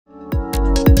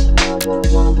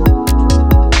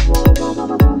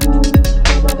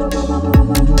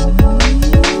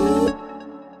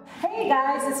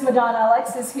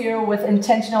is here with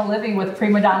Intentional Living with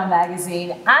Primadonna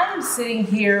magazine. I'm sitting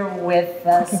here with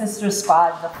the sister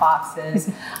squad, the Foxes.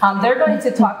 They're going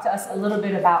to talk to us a little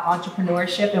bit about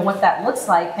entrepreneurship and what that looks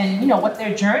like, and what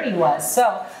their journey was.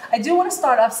 So I do want to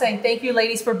start off saying thank you,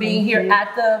 ladies, for being here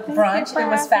at the brunch. It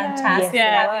was fantastic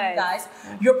having you guys.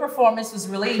 Your performance was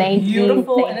really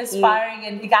beautiful and inspiring,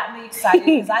 and it got me excited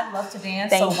because I love to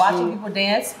dance. So watching people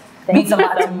dance means a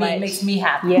lot to me. It makes me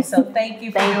happy. Yes. So thank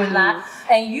you for doing that.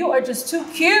 And you are just too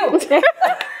cute. She's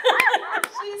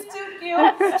too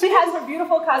cute. She has her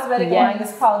beautiful cosmetic line.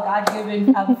 It's called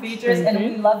God-Given Features, and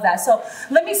we love that. So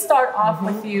let me start off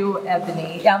with you,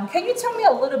 Eboni. Can you tell me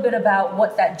a little bit about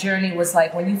what that journey was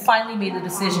like when you finally made the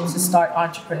decision to start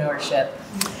entrepreneurship?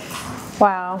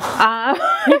 Wow.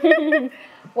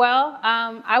 Well,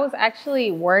 I was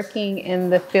actually working in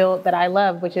the field that I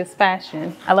love, which is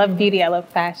fashion. I love beauty. I love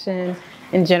fashion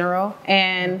in general.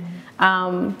 And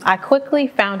I quickly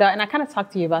found out, and I kind of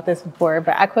talked to you about this before,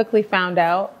 but I quickly found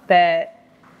out that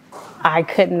I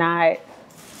could not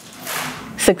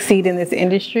succeed in this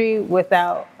industry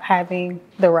without having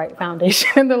the right foundation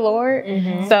in the Lord.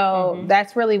 So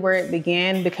that's really where it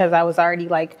began, because I was already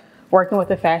working with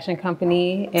a fashion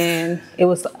company, and it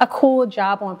was a cool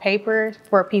job on paper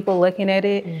for people looking at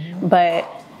it, but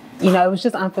it was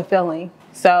just unfulfilling.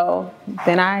 So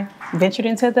then I ventured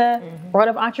into the world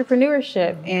of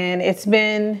entrepreneurship, and it's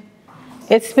been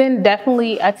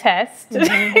definitely a test,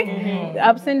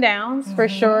 ups and downs for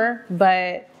sure,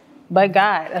 but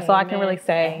God, that's all I can really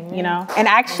say, And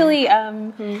actually,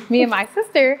 me and my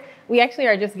sister, we actually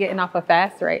are just getting off a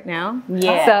fast right now.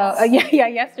 Yeah. So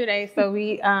yesterday. So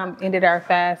we ended our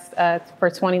fast for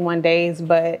 21 days.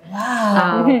 But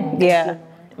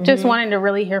just wanting to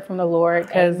really hear from the Lord,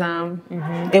 because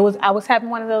I was having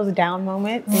one of those down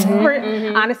moments.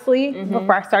 Honestly,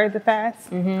 before I started the fast.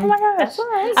 Oh my gosh,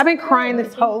 I've been crying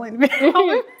this whole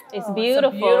interview. It's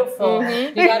beautiful.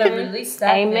 You gotta release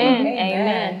that.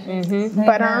 Amen.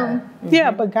 But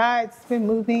but God's been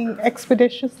moving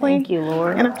expeditiously. Thank you,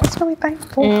 Lord. And I'm just really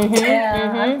thankful. I'm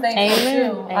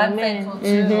thankful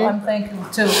too. I'm thankful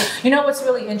too. You know what's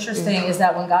really interesting is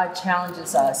that when God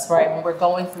challenges us, right, when we're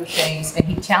going through things and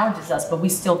He challenges us, but we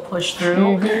still push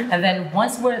through, and then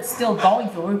once we're still going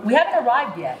through, we haven't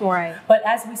arrived yet. Right. But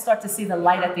as we start to see the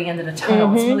light at the end of the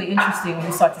tunnel, it's really interesting when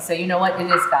we start to say, you know what, it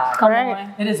is God. Come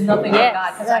on. It is nothing but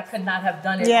God, because I could not have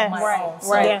done it on my own.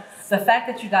 So the fact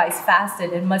that you guys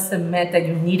fasted, it must have meant that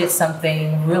you needed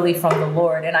something really from the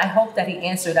Lord. And I hope that He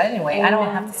answered anyway. I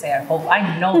don't have to say I hope.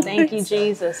 I know. Thank you,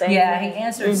 Jesus. Amen. Yeah, He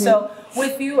answered. So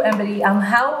with you, Eboni,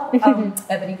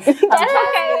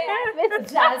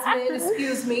 Jasmine,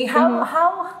 excuse me.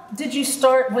 How did you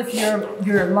start with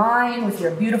your line, with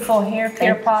your beautiful hair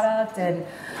care product, and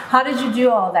how did you do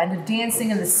all that? And the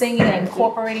dancing and the singing and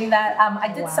incorporating that.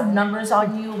 I did some numbers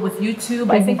on you with YouTube.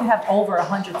 I think you have over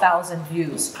 100,000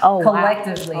 views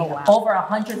collectively. Over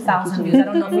 100,000 views. I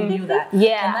don't know if you knew that.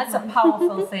 Yeah. And that's a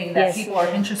powerful thing that people are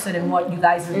interested in what you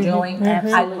guys are doing.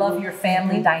 I love your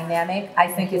family dynamic. I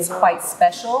think it's quite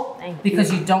special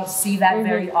because you don't see that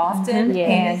very often.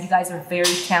 And you guys are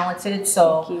very talented.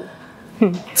 So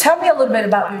tell me a little bit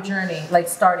about your journey,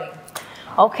 starting.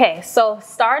 Okay, so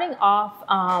starting off,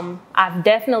 I've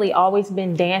definitely always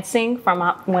been dancing from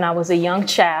when I was a young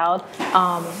child.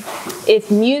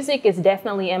 Music is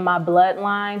definitely in my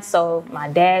bloodline. So my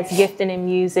dad's gifted in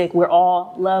music. We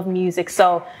all love music.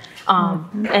 So,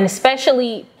 and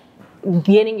especially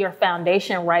getting your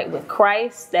foundation right with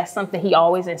Christ, that's something He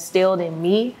always instilled in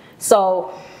me.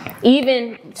 So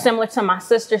even similar to my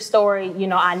sister's story,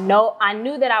 I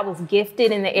knew that I was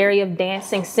gifted in the area of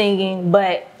dancing, singing,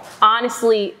 but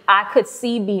honestly, I could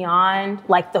see beyond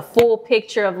the full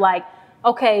picture of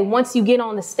okay, once you get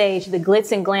on the stage, the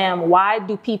glitz and glam, why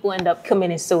do people end up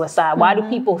committing suicide? Why do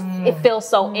people, it feels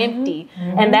so empty?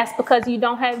 And that's because you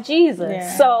don't have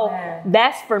Jesus. So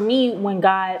that's for me when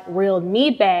God reeled me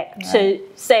back to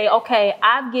say, okay,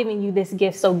 I've given you this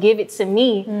gift, so give it to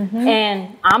me.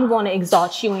 And I'm going to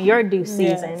exalt you in your due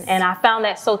season. And I found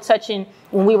that so touching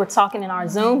when we were talking in our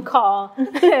Zoom call,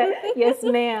 yes,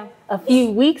 ma'am, a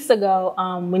few weeks ago,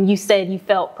 when you said you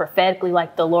felt prophetically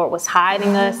like the Lord was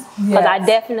hiding us, because I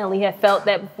definitely have felt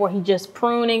that before. He just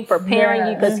pruning, preparing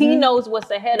you, because He knows what's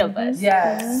ahead of us.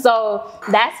 So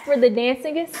that's for the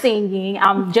dancing and singing.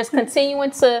 I'm just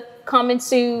continuing to come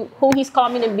into who He's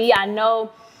called me to be. I know,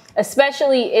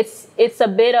 especially, it's a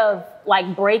bit of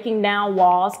breaking down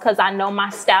walls, because I know my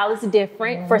style is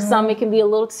different. For some, it can be a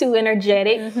little too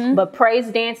energetic, but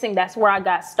praise dancing, that's where I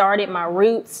got started, my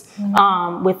roots,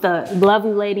 with a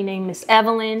lovely lady named Miss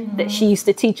Evelyn, that she used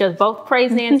to teach us both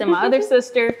praise dance, and my other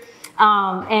sister.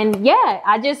 And yeah,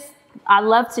 I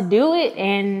love to do it,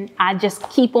 and I just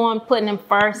keep on putting him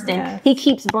first, and he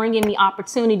keeps bringing me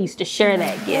opportunities to share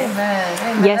that gift.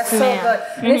 Amen. Yes, That's ma'am. so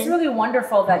good. And it's really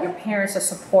wonderful that your parents are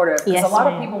supportive, because Yes, a lot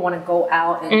of ma'am. people want to go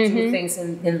out and do things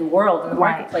in the world, in the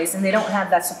Right. marketplace, and they don't have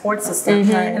that support system,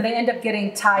 and they end up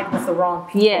getting tied with the wrong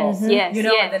people. Yes, yes, you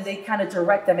know, yes. and then they kind of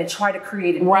direct them and try to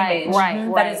create an Right, image right,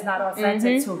 that right. is not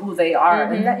authentic to who they are,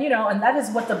 and that, you know, and that is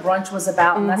what the brunch was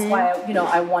about, and that's why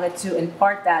I wanted to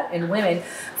impart that in women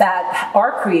that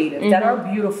are creative, that are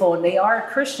beautiful, and they are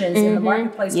Christians in the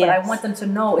marketplace. But I Yes. want them to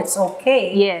know it's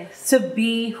okay Yes. to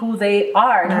be who they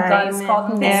are, and who God has Amen. called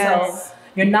them to be. Yes. So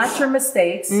you're not your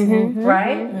mistakes,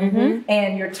 right?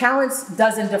 And your talents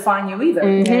doesn't define you either.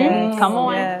 Yes. Come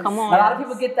on, Yes. come A on. lot of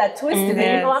people get that twisted. They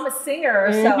Yes. know I'm a singer,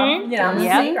 so you know I'm a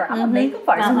Yep. singer. I'm a makeup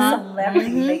artist. I'm a celebrity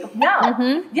makeup.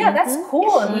 No, yeah, that's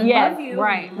cool, and we Yes, love you,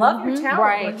 right. love your talent.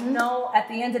 Right. But you know, at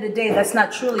the end of the day, that's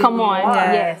not truly Come who on, you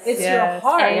are. yes, It's your yes,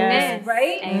 heart, Amen.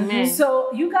 right? Amen. So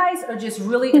you guys are just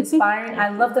really inspiring. I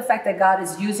love the fact that God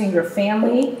is using your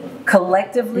family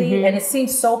collectively, and it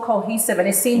seems so cohesive, and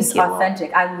it seems authentic.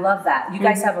 I love that. You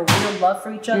guys have a real love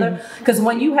for each other, because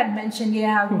when you had mentioned,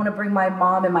 I want to bring my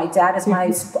mom and my dad as my,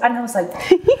 and I was like,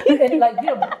 and like,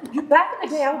 you back in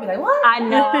the day, I would be like, what? I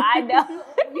know.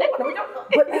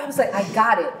 But I was like, I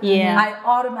got it. Yeah. I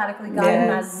automatically got it,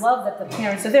 and I love that the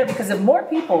parents are there, because if more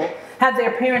people have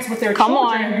their parents with their Come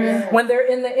on. children, when they're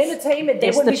in the entertainment, they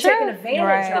It's wouldn't the be taken truth. advantage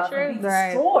Right. of The and be truth.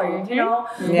 Right. destroyed. You know,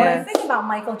 when I Yes. think about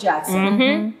Michael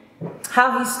Jackson,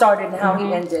 how he started and how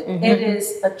he ended, it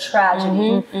is a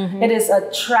tragedy. It is a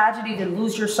tragedy to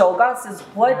lose your soul. God says,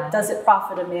 what does it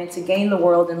profit a man to gain the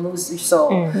world and lose your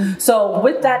soul? So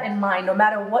with that in mind, no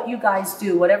matter what you guys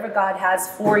do, whatever God has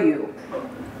for you,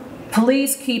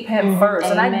 please keep him first.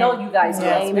 And I know you guys will.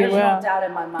 Yes, we There's no will. doubt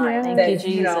in my mind Yeah. that Thank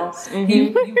you, Jesus.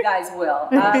 you guys will.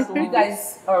 You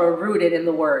guys are rooted in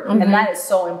the word. And that is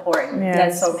so important. Yes.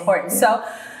 That's so important. So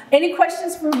any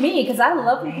questions for me? Because I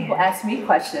love when people ask me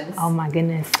questions. Oh my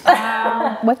goodness.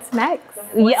 What's next?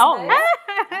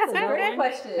 That's a great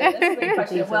question. That's a great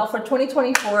question. Well, for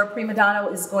 2024,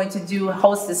 Primadonna is going to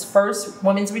host this first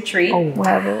women's retreat.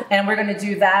 Love it. And we're going to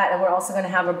do that. And we're also going to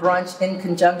have a brunch in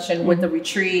conjunction with the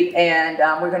retreat. And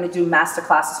we're going to do master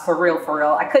classes for real, for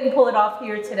real. I couldn't pull it off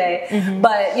here today,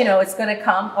 but it's going to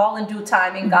come all in due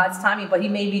timing, God's timing. But he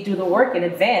made me do the work in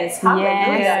advance. Hallelujah.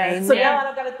 Yes. So now I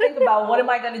don't got to think about what am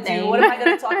I going to do? What am I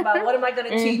going to talk about? What am I going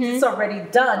to teach? It's already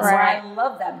done. Right. So I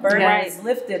love that. Burden Right. is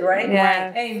lifted, right?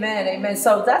 Yes. Amen. Amen.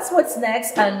 So that's what's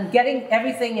next, and getting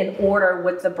everything in order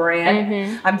with the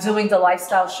brand. I'm doing the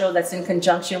lifestyle show that's in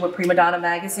conjunction with Primadonna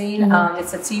magazine.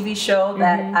 It's a TV show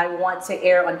that I want to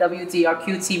air on WDRQ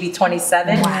TV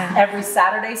 27 every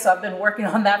Saturday. So I've been working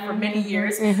on that for many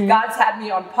years. God's had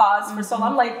me on pause for so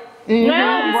long. I'm like,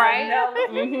 Right.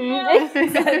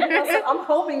 so I'm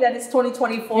hoping that it's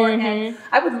 2024, and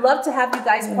I would love to have you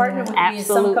guys partner with me in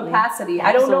some Absolutely. capacity.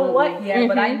 I don't know what yet,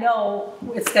 but I know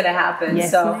it's going to happen.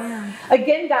 Yes, so ma'am.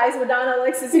 again, guys, Madonna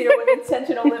Alexis here with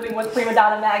Intentional Living with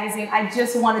Primadonna magazine. I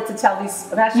just wanted to tell these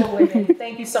special women,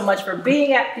 thank you so much for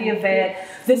being at the event.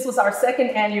 This was our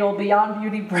second annual Beyond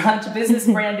Beauty Brunch Business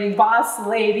Branding Boss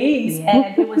Ladies,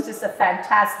 and it was just a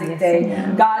fantastic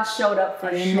day. God showed up for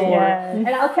sure. Yes. And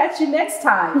I'll catch you next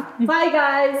time. Bye,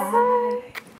 guys. Bye.